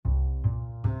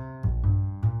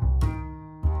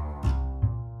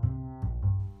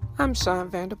I'm Sean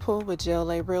Vanderpool with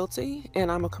GLA Realty,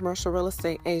 and I'm a commercial real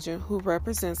estate agent who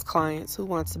represents clients who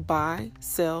want to buy,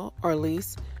 sell, or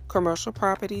lease commercial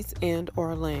properties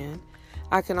and/or land.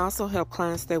 I can also help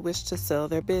clients that wish to sell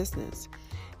their business.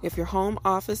 If your home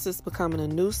office is becoming a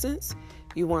nuisance,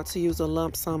 you want to use a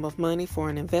lump sum of money for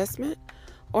an investment,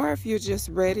 or if you're just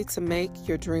ready to make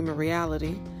your dream a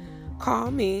reality,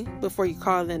 call me before you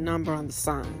call that number on the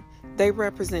sign. They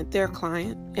represent their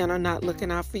client and are not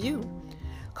looking out for you.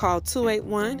 Call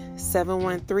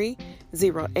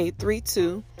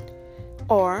 281-713-0832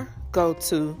 or go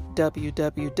to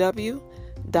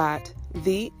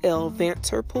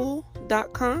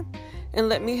www.thelvanterpool.com and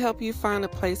let me help you find a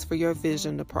place for your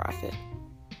vision to profit.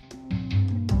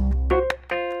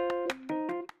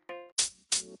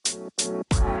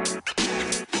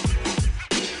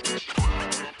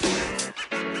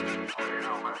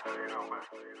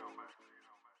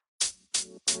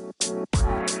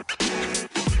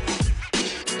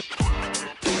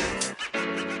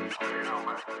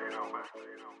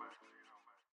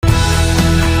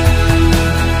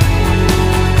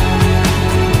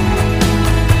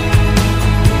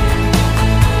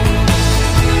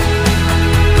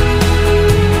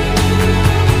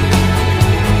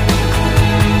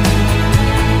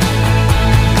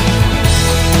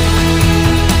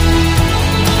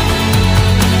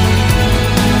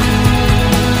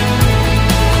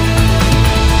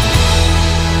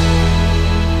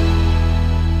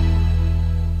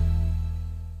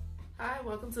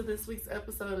 Welcome to this week's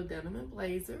episode of Denim and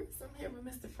Blazers. I'm here with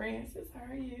Mr. Francis. How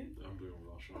are you? I'm doing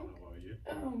well, Sean. How are you?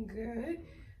 I'm good.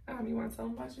 You want to tell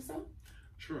them about yourself?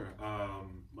 Sure.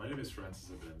 My name is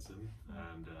Francis Ebenson,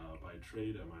 and by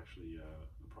trade, I'm actually a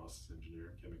process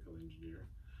engineer, chemical engineer.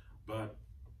 But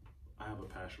I have a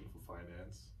passion for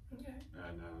finance. Okay.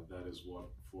 And that is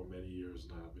what, for many years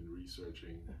now, I've been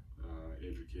researching,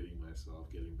 educating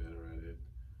myself, getting better at it,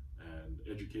 and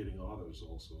educating others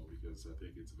also, because I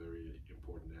think it's a very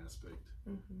important aspect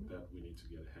that we need to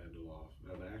get a handle of.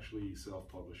 And I actually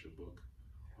self-published a book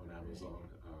on Amazon.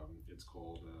 It's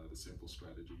called The Simple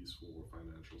Strategies for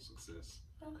Financial Success.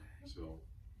 Okay. So,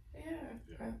 yeah.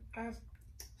 I've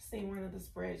seen one of the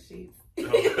spreadsheets.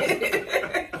 Oh.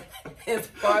 It's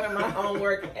part of my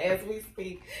homework as we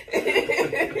speak.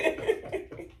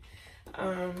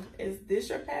 Is this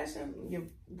your passion,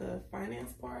 the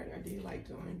finance part, or do you like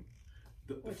doing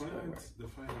the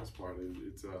finance part?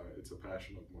 It's a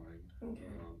passion of mine. Okay.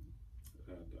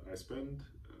 And I spend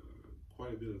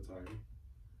quite a bit of time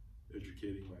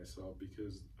educating myself,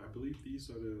 because I believe these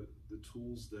are the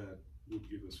tools that would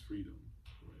give us freedom.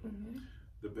 Right?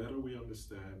 The better we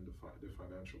understand the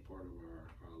financial part of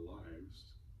our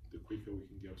lives, the quicker we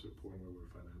can get to a point where we're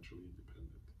financially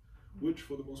independent. Which,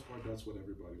 for the most part, that's what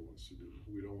everybody wants to do.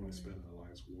 We don't want to spend our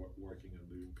lives working and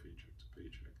living paycheck to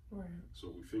paycheck. Right.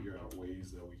 So we figure out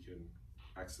ways that we can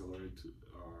accelerate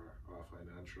our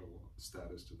financial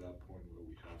status to that point where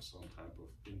we have some type of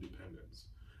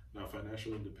independence. Now,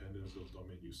 financial independence does not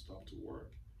mean you stop to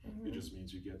work. It just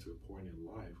means you get to a point in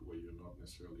life where you're not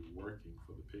necessarily working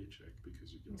for the paycheck,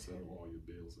 because you can settle all your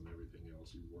bills and everything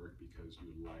else. You work because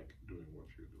you like doing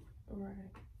what you're doing. Right.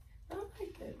 I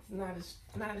like that. It's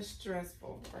not as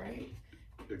stressful, right?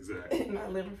 Exactly.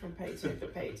 Not living from paycheck to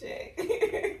paycheck.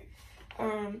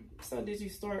 So did you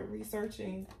start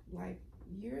researching like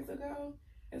years ago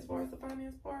as far as the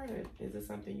finance part, or is it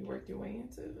something you worked your way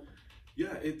into?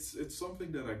 Yeah, it's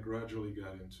something that I gradually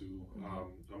got into.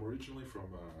 I'm originally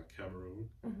from Cameroon,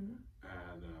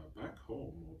 and back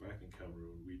home, or back in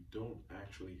Cameroon, we don't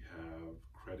actually have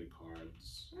credit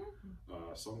cards.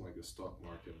 Something like the stock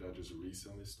market that just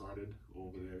recently started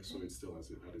over there, so it's still at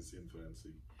its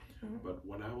infancy. But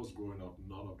when I was growing up,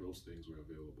 none of those things were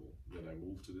available. Then I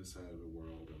moved to this side of the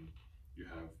world, and you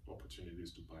have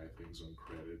opportunities to buy things on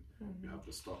credit. You have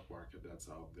the stock market that's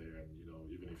out there, and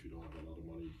even if you don't have a lot of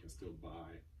money, you can still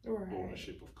buy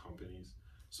ownership of companies.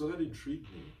 So that intrigued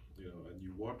me, and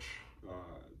you watch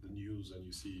the news and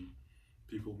you see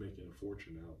people making a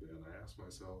fortune out there, and I asked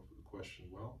myself the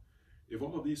question, well, if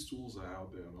all of these tools are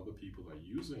out there and other people are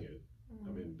using it, I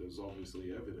mean, there's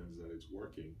obviously evidence that it's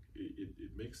working.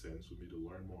 It makes sense for me to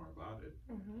learn more about it,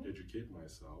 educate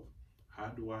myself. How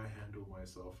do I handle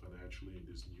myself financially in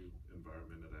this new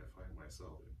environment that I find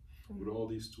myself in? With all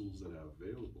these tools that are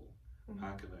available,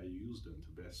 how can I use them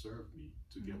to best serve me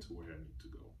to get to where I need to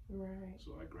go? Right.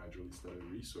 So I gradually started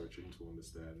researching to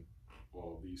understand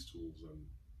all of these tools,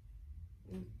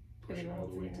 and pushing all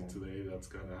the way to today. That's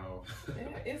kind of how.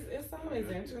 Yeah, it's always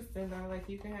interesting though. Like,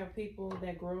 you can have people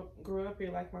that grew up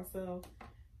here like myself,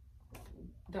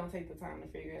 don't take the time to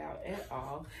figure it out at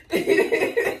all.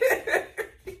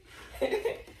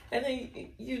 And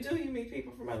then you meet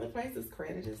people from other places.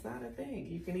 Credit is not a thing.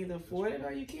 You can either afford it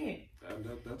or you can't. And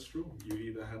that's true. You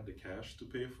either had the cash to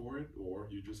pay for it, or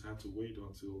you just had to wait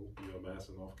until you amass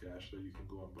enough cash that you can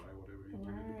go and buy whatever you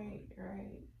need.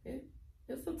 Right.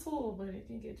 It's a tool, but it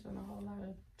can get you in a whole lot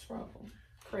of trouble.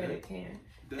 Credit can.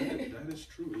 That is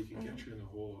true. It can get you in a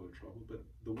whole lot of trouble. But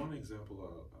the one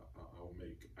example I'll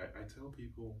make, I tell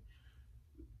people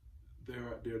there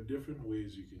are different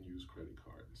ways you can use credit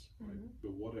cards, right?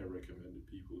 But what I recommend to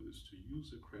people is to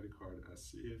use a credit card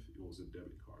as if it was a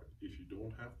debit card. If you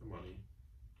don't have the money,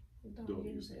 don't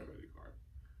use the credit card,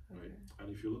 right?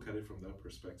 And if you look at it from that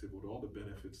perspective, with all the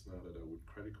benefits now that are with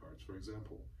credit cards, for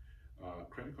example,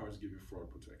 credit cards give you fraud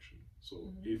protection.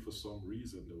 So if for some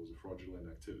reason there was fraudulent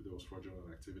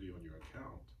activity on your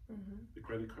account, the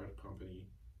credit card company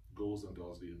goes and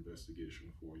does the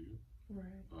investigation for you,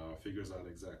 figures out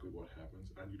exactly what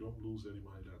happens, and you don't lose any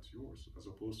money that's yours, as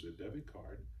opposed to a debit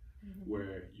card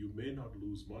where you may not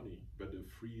lose money, but they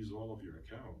freeze all of your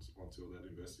accounts until that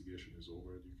investigation is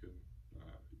over and you can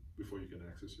before you can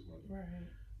access your money.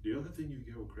 The other thing you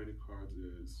get with credit cards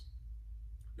is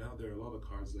now there are a lot of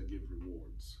cards that give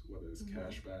rewards, whether it's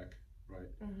cash back,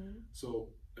 right? So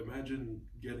imagine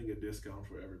getting a discount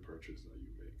for every purchase that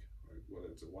you make, right? Whether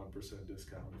it's a 1%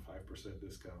 discount, a 5%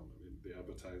 discount. I mean, they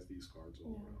advertise these cards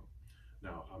all around.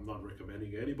 Now, I'm not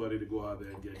recommending anybody to go out there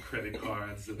and get credit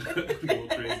cards and go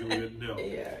crazy with it. No.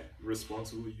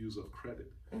 Responsible use of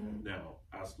credit. Now,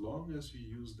 as long as you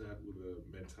use that with a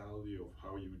mentality of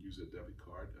how you would use a debit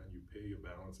card and you pay your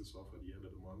balances off at the end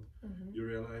of the month, you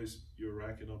realize you're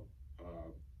racking up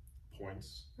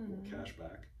points or cash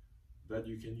back that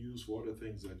you can use for other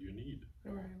things that you need.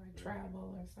 Like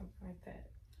travel or something like that.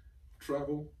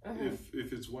 Travel,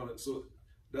 if it's one. So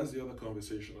that's the other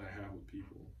conversation I have with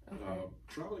people.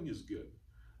 Traveling is good,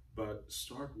 but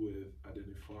start with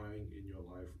identifying in your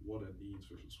life what are needs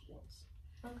versus wants.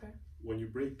 When you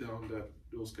break down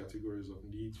those categories of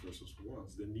needs versus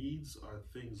wants, the needs are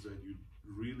things that you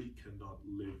really cannot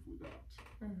live without.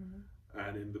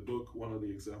 And in the book, one of the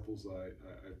examples I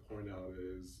point out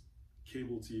is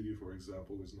cable TV, for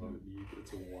example, is not a need,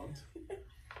 it's a want.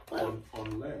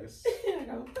 Unless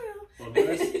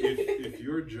if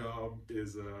your job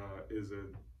is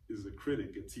a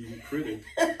critic, a TV critic,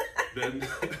 then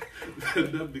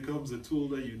that becomes a tool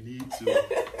that you need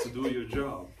to do your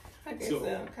job. I guess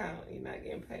don't count. You're not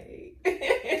getting paid.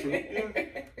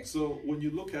 True, So when you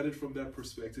look at it from that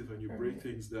perspective and you break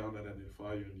things down and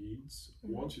identify your needs,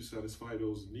 once you satisfy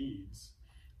those needs,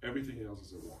 everything else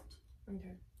is a want.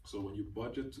 So when you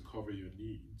budget to cover your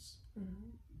needs,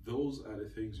 those are the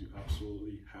things you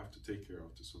absolutely have to take care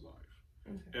of to survive.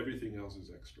 Everything else is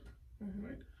extra,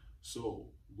 right? So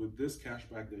with this cash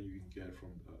back that you can get from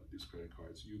these credit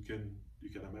cards, you can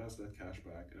amass that cash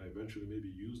back and eventually maybe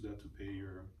use that to pay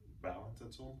your balance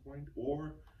at some point.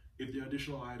 Or if there are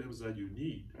additional items that you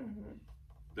need,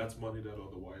 that's money that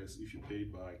otherwise, if you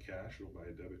paid by cash or by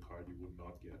a debit card, you would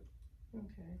not get.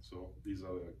 So these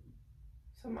are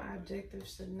So my objective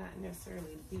should not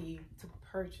necessarily be to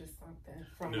purchase something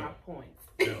from my points.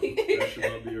 No, that should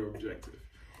not be your objective.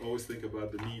 Always think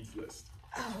about the needs list.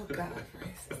 Oh, God,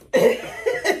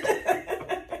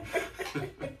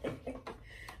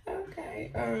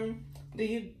 Okay. Do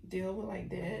you deal with like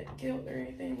debt guilt or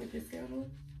anything with your schedule?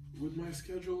 With my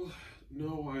schedule,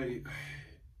 no.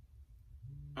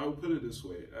 I would put it this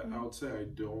way. I would say I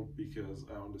don't, because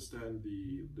I understand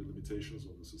the limitations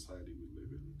of the society we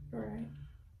live in.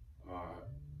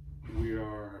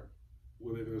 We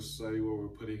live in a society where we're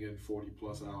putting in 40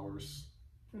 plus hours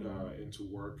into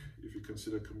work. If you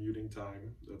consider commuting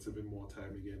time, that's even more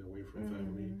time again away from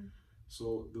family.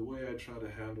 So the way I try to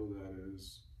handle that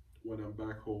is when I'm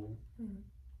back home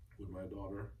with my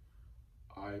daughter,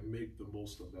 I make the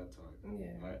most of that time.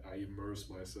 I immerse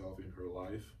myself in her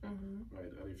life,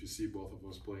 right? And if you see both of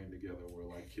us playing together, we're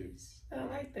like kids. I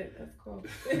like that. That's cool.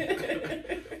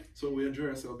 So we enjoy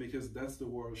ourselves because that's the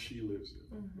world she lives in,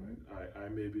 right? I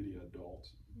may be the adult,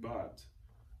 but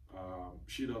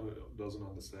she doesn't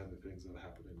understand the things that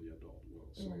happen in the adult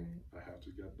world. So I have to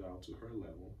get down to her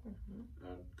level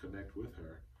and connect with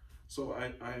her. So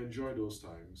I enjoy those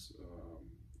times.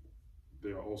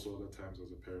 There are also other times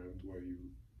as a parent where you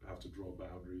have to draw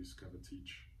boundaries, kind of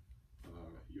teach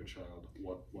your child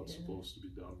what's supposed to be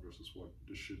done versus what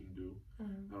they shouldn't do.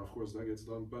 And of course that gets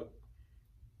done, but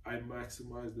I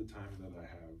maximize the time that I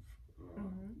have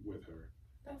with her.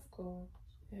 That's cool.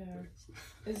 Yeah.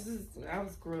 This is, I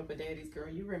grew up a daddy's girl.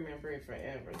 You remember it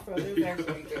forever. So this is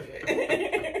actually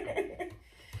good.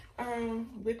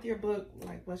 With your book,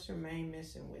 like, what's your main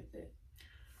mission with it?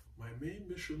 My main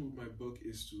mission with my book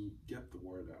is to get the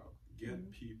word out,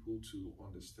 get people to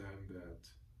understand that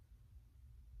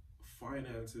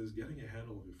finances, getting a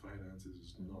handle of your finances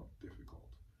is not difficult.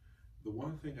 The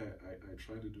one thing I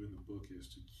try to do in the book is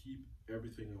to keep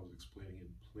everything I was explaining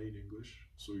in plain English,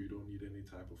 so you don't need any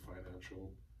type of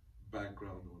financial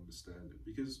background to understand it.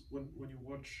 Because when you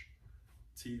watch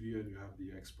TV and you have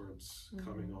the experts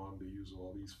coming on, they use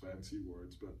all these fancy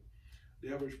words, but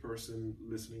the average person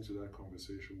listening to that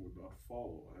conversation would not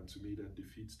follow. And to me, that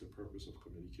defeats the purpose of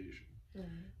communication.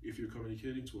 If you're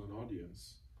communicating to an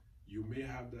audience, you may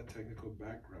have that technical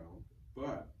background,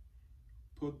 but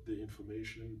put the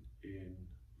information in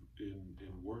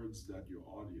words that your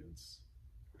audience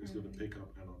is going to pick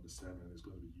up and understand, and is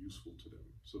going to be useful to them.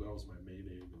 So that was my main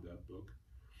aim in that book.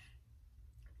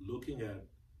 Looking at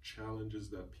challenges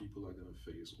that people are going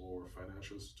to face, or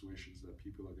financial situations that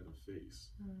people are going to face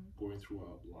going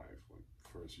throughout life. Like,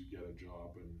 first you get a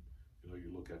job and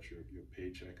you look at your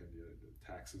paycheck and the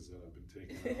taxes that have been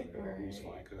taken out there, who's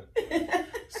FICA.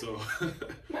 So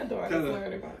my daughter's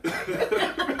learning about that.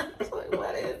 I was like,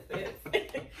 what is this?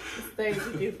 It stays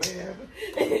with you forever.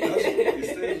 It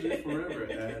stays with you forever.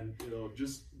 And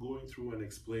just going through and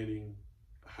explaining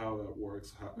how that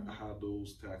works, how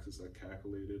those taxes are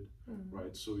calculated,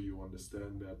 right? So you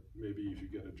understand that maybe if you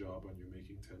get a job and you're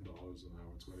making $10 an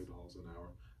hour, $20 an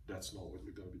hour, that's not what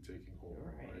you're going to be taking home,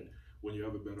 right? When you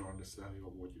have a better understanding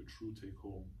of what your true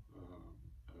take-home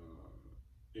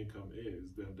income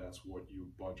is, then that's what you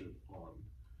budget on,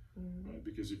 right?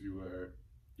 Because if you were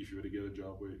to get a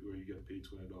job where you get paid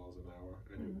 $20 an hour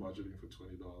and you're budgeting for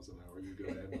 $20 an hour, you're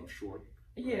going to end up short.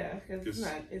 Yeah, because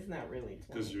it's not really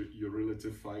 20. Because your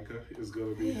relative FICA is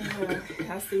going to be...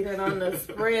 I see that on the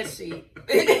spreadsheet.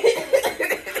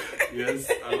 Yes,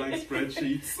 I like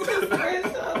spreadsheets.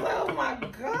 Oh my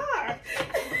God.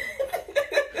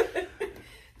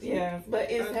 Yeah,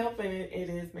 but it's helping. It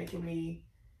is making me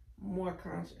more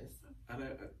conscious. And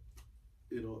that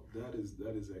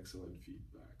is excellent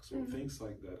feedback. So things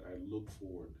like that, I look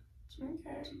forward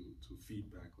to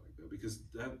feedback like that, because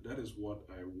that is what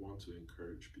I want to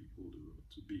encourage people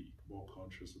to be more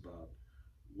conscious about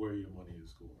where your money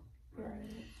is going.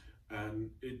 Right.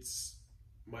 And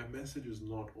my message is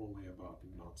not only about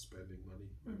not spending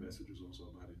money. My message is also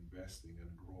about investing and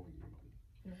growing your money.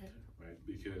 Right?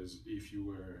 Because if you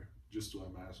were just to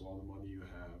amass all the money you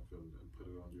have and put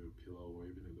it on your pillow or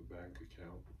even in the bank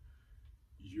account,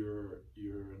 your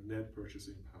net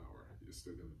purchasing power is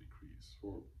still going to decrease.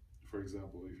 For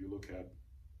example, if you look at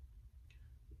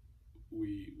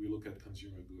we look at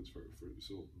consumer goods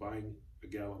so buying a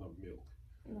gallon of milk,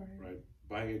 right?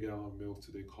 Buying a gallon of milk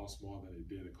today costs more than it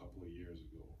did a couple of years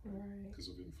ago, right? Because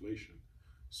of inflation.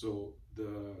 So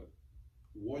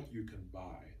what you can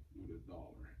buy with $1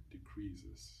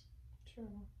 decreases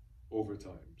over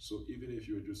time. So even if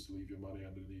you were just to leave your money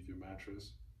underneath your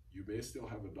mattress, you may still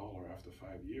have $1 after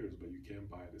 5 years, but you can't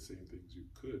buy the same things you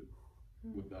could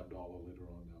with that $1 later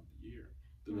on down the year,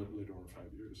 later on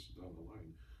 5 years down the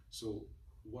line. So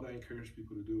what I encourage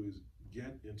people to do is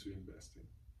get into investing.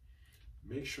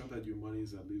 Make sure that your money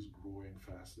is at least growing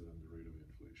faster than the rate of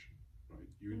inflation, right?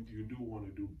 You do want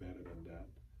to do better than that,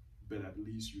 but at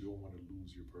least you don't want to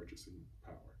lose your purchasing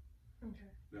power.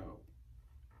 Now,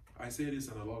 I say this,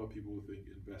 and a lot of people think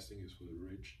investing is for the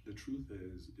rich. The truth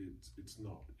is, it's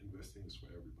not. Investing is for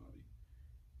everybody.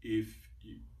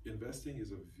 Investing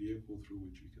is a vehicle through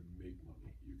which you can make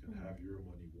money. You can have your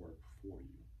money work for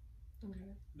you.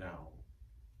 Now,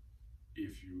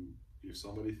 if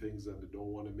somebody thinks that they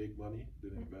don't want to make money,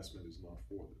 then investment is not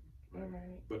for them.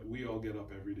 Right? But we all get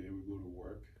up every day, we go to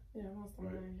work.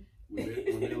 Right? We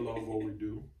may love what we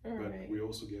do, but we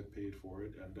also get paid for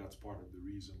it, and that's part of the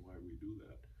reason why we do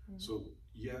that. So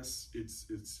yes, it's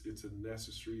a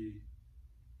necessary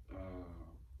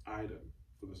item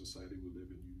for the society we live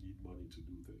in. You need money to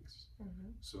do things.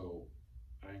 So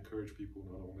I encourage people,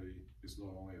 it's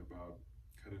not only about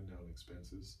cutting down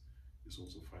expenses, it's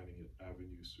also finding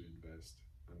avenues to invest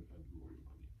and grow your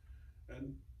money.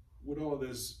 And with all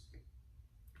this,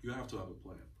 you have to have a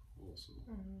plan also.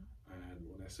 And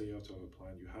when I say you have to have a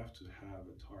plan, you have to have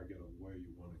a target of where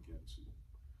you want to get to.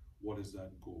 What is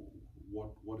that goal?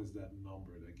 What is that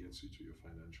number that gets you to your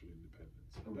financial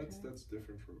independence? And that's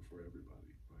different for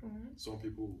everybody. Right? Some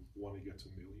people want to get to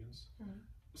millions.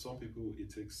 Some people,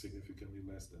 it takes significantly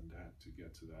less than that to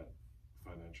get to that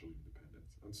financial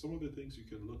independence. And some of the things you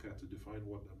can look at to define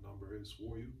what that number is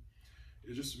for you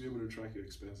is just to be able to track your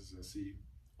expenses and see,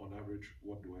 on average,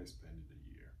 what do I spend in a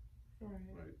year?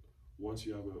 Right? Once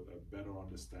you have a better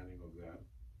understanding of that,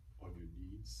 on your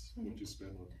needs, what you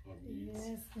spend on needs.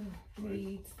 Yes, right?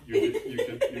 needs. You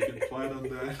can plan on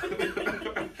that.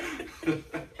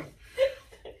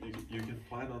 you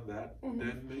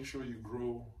make sure you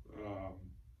grow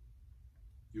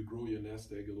your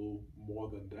nest egg a little more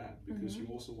than that, because you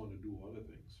also want to do other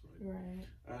things, right? Right.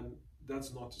 And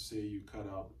that's not to say you cut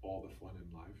out all the fun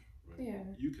in life, right? Yeah.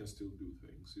 You can still do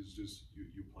things. It's just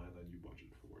you plan and you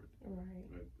budget for it,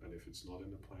 Right? And if it's not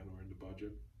in the plan or in the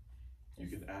budget, you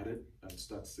can add it and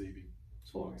start saving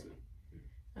towards it.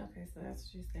 Yeah. Okay, so that's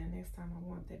what you're saying. Next time I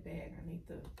want that bag, I need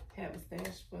to have a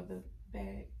stash for the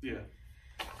bag. Yeah.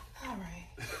 All right.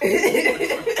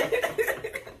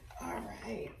 All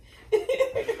right.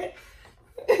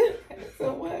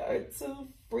 So what are 2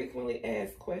 frequently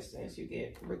asked questions you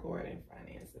get regarding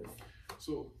finances?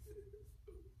 So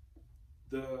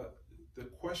the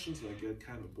questions I get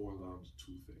kind of boil down to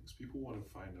 2 things. People want to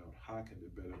find out how can they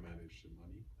better manage their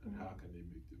money, and how can they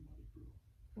make their money grow.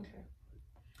 Okay.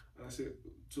 And I say,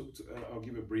 I'll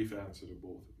give a brief answer to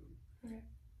both of them. Okay.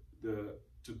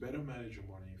 To better manage your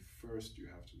money, first you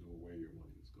have to know where your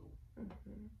money is going,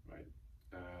 right?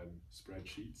 And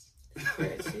spreadsheets.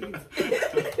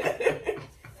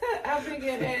 I've been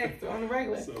getting asked on the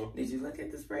regular. So, did you look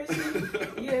at the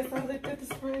spreadsheet? Yes, I looked at the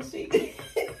spreadsheet.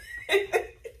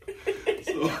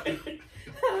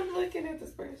 I'm looking at the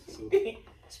spreadsheet. So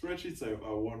spreadsheets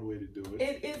are one way to do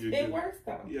it. It works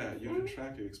though. Yeah, you can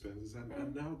track your expenses,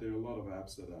 and now there are a lot of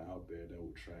apps that are out there that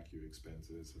will track your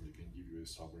expenses, and they can give you a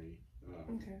summary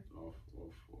of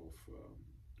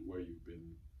where you've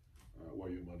been, where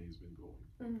your money's been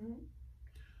going.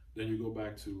 Then you go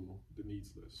back to the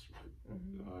needs list, right?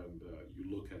 And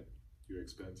you look at your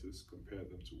expenses, compare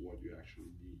them to what you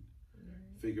actually need.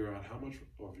 Figure out how much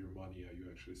of your money are you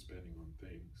actually spending on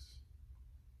things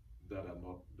that are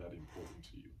not that important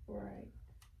to you.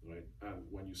 Right. And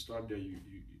when you start there,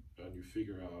 you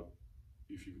figure out,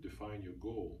 if you define your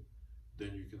goal,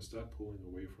 then you can start pulling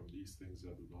away from these things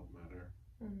that do not matter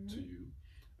to you,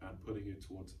 and putting it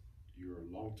towards your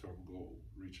long-term goal,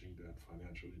 reaching that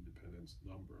financial independence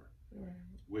number,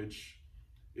 which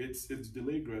it's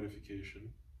delayed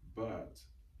gratification, but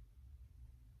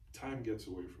time gets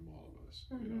away from all of us.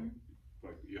 You know,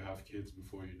 like you have kids,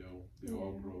 before you know, they're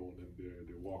all grown and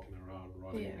they're walking around,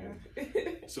 running.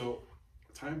 So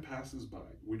time passes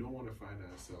by. We don't want to find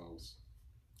ourselves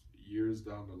years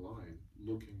down the line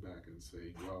looking back and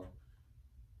saying, well,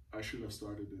 I should have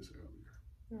started this earlier.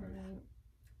 Right?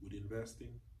 With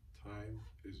investing, time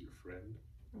is your friend,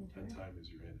 and time is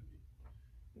your enemy.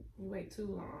 You wait too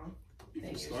long, if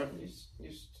you start,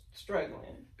 you're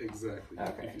struggling. Exactly.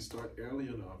 If you start early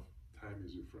enough, time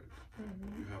is your friend.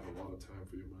 You have a lot of time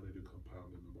for your money to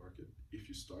compound in the market. If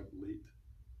you start late,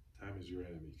 time is your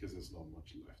enemy, because there's not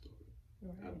much left of it.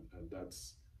 And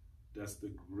that's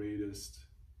the greatest,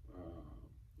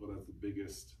 one of the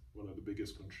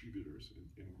biggest contributors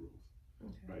in growth.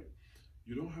 Right?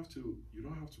 You don't have to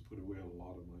put away a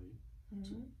lot of money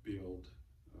to build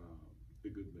a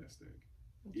good nest egg,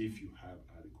 if you have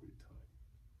adequate time.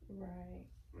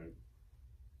 Right.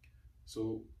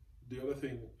 So the other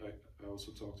thing I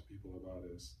also talk to people about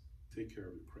is take care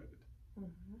of your credit.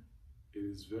 It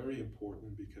is very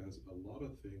important, because a lot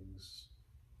of things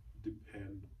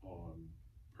depend on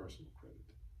personal credit.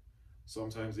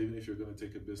 Sometimes, even if you're going to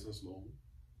take a business loan,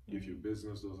 if your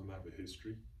business doesn't have a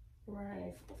history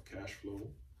of cash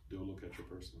flow, they'll look at your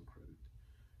personal credit.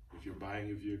 If you're buying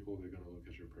a vehicle, they're going to look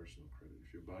at your personal credit.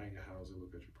 If you're buying a house, they'll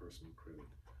look at your personal credit.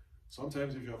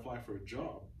 Sometimes if you apply for a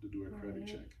job, they do a credit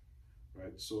check,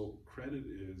 right? So credit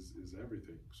is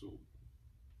everything. So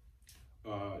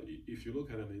if you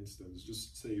look at an instance,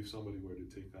 just say if somebody were to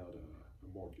take out a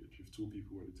mortgage, if 2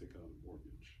 people were to take out a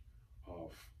mortgage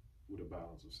with a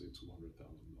balance of say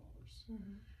 $200,000.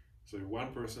 So if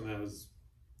one person has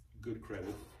good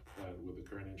credit, and with the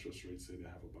current interest rate, say they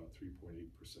have about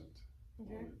 3.8%.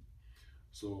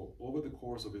 So over the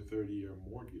course of a 30-year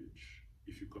mortgage,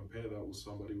 if you compare that with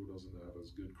somebody who doesn't have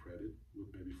as good credit,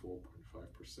 with maybe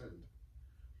 4.5%,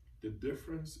 the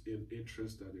difference in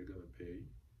interest that they're going to pay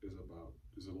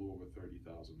is a little over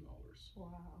 $30,000.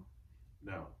 Wow.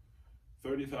 Now,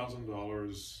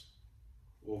 $30,000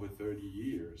 over 30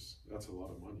 years, that's a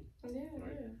lot of money.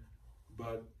 Right?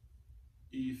 But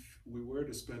if we were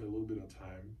to spend a little bit of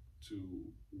time to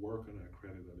work on our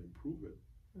credit and improve it,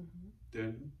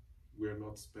 then we're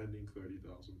not spending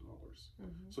 $30,000.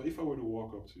 So if I were to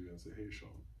walk up to you and say, hey,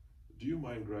 Sean, do you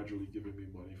mind gradually giving me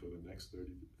money for the next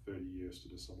 30 years to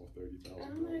the sum of $30,000?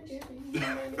 I'm not giving you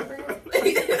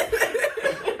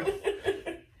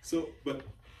money. So, but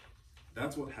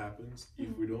that's what happens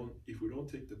if we don't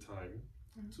take the time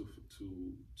to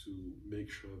make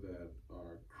sure that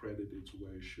our credit is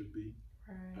where it should be,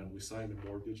 and we sign a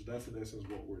mortgage. That's in essence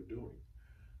what we're doing.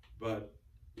 But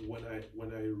when I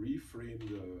reframe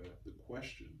the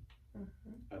question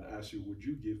and ask you, would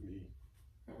you give me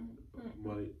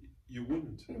money? You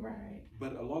wouldn't. Right.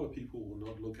 But a lot of people will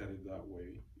not look at it that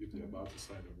way if they're about to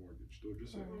sign a mortgage. They'll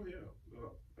just say, oh yeah,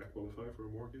 I qualify for a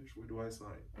mortgage. Where do I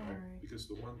sign? Right. Because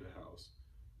they want the house.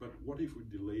 But what if we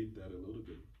delayed that a little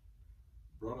bit?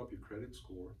 Brought up your credit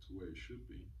score to where it should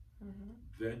be.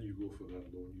 Then you go for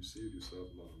that loan. You save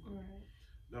yourself a lot of money. Right.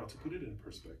 Now, to put it in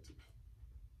perspective,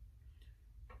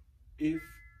 if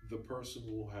the person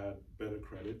who had better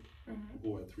credit,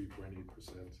 who had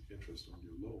 3.8% interest on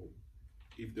your loan,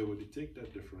 if they were to take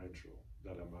that differential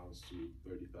that amounts to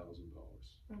 $30,000,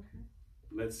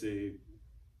 let's say,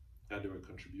 and they were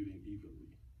contributing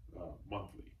evenly,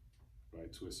 monthly,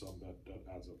 right, to a sum that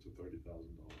adds up to $30,000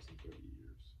 in 30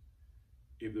 years.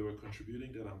 If they were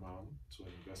contributing that amount to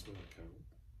an investment account,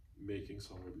 making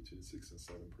somewhere between 6 and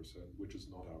 7%, which is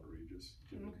not outrageous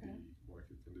given the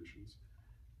market conditions,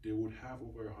 they would have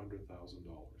over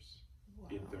 $100,000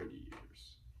 in 30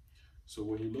 years. So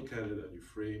when you look at it and you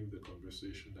frame the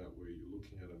conversation that way, you're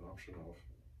looking at an option of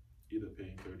either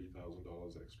paying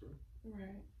 $30,000 extra,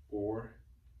 or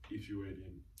if you were to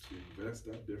invest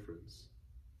that difference,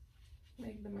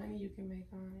 make the money you can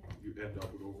make on it, you end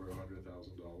up with over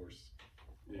 $100,000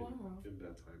 in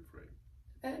that time frame.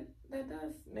 That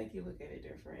does make you look at it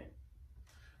different.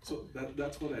 So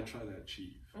that's what I try to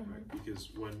achieve, right?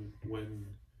 Because when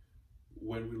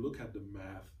we look at the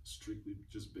math strictly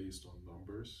just based on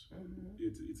numbers,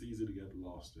 it's easy to get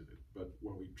lost in it. But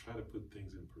when we try to put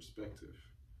things in perspective,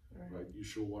 right, you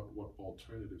show what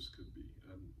alternatives could be.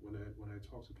 And when I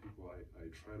talk to people, I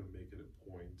try to make it a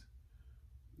point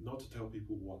not to tell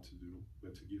people what to do,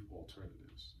 but to give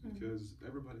alternatives, because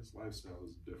everybody's lifestyle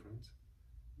is different.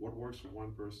 What works for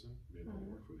one person may not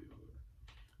work for the other.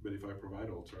 But if I provide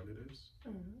alternatives,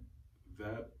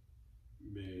 that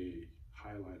may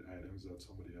highlight items that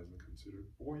somebody hasn't considered,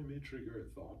 or it may trigger a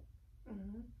thought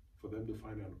for them to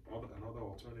find another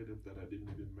alternative that I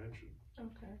didn't even mention.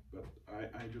 Okay. But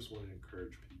I just want to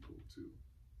encourage people to,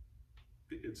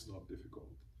 it's not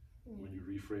difficult. When you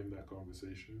reframe that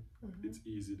conversation, it's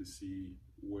easy to see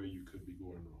where you could be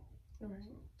going wrong.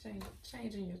 Right. So,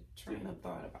 changing your train of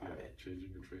thought about it. Changing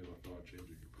your train of thought,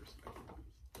 changing your perspective.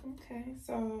 Okay,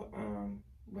 so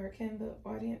where can the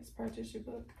audience purchase your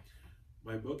book?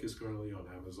 My book is currently on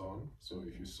Amazon. So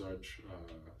if you search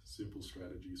Simple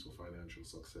Strategies for Financial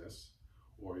Success,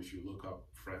 or if you look up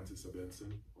Francis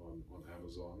Ebenson on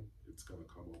Amazon, it's going to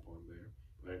come up on there.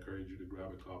 I encourage you to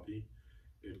grab a copy.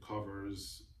 It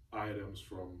covers items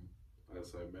from,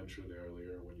 as I mentioned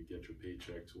earlier, when you get your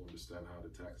paycheck, to understand how the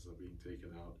taxes are being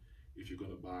taken out. If you're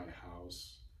going to buy a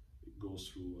house, it goes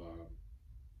through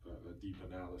a deep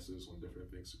analysis on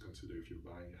different things to consider if you're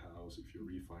buying a house, if you're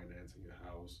refinancing a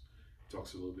house. It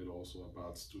talks a little bit also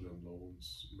about student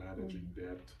loans, managing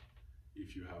debt.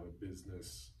 If you have a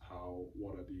business,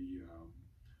 what are the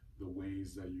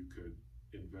ways that you could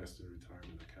invest in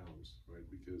retirement accounts, right?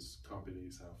 Because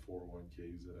companies have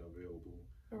 401ks that are available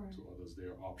to others.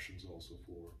 There are options also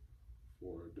for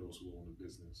those who own a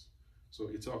business. So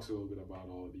it talks a little bit about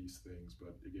all of these things,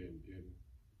 but again, in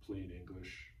plain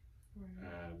English.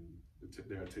 And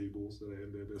there are tables that are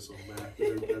in there. There's some math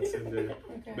that's in there.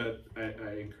 But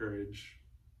I encourage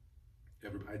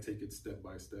everybody. I take it step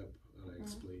by step and I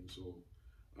explain. So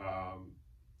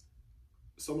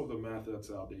some of the math that's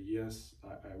out there, yes,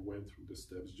 I went through the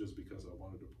steps just because I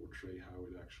wanted to portray how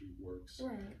it actually works.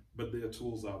 But there are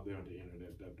tools out there on the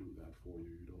internet that do that for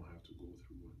you. You don't have to go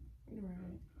through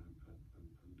and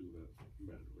do that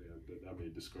manually. That may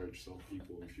discourage some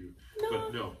people if you.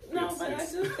 But I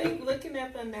just think looking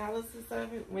at the analysis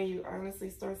of it, when you honestly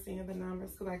start seeing the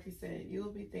numbers, because like you said,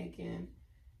 you'll be thinking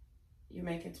you're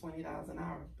making $20 an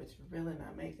hour, but you're really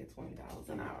not making $20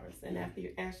 an hour. And after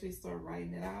you actually start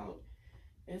writing it out,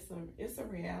 it's a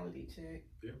reality check.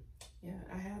 Yeah,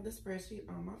 I have the spreadsheet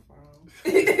on my phone.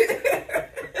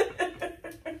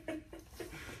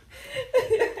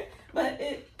 But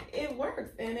it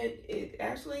works, and it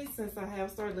actually, since I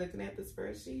have started looking at the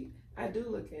spreadsheet, I do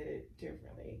look at it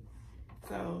differently.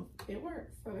 So it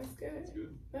works. So that's good.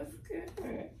 That's good.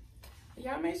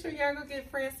 Y'all make sure y'all go get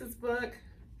Francis' book.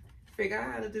 Figure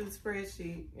out how to do the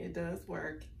spreadsheet. It does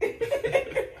work.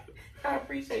 I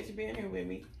appreciate you being here with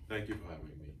me. Thank you for having me.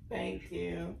 Thank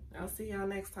you. I'll see y'all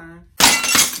next time.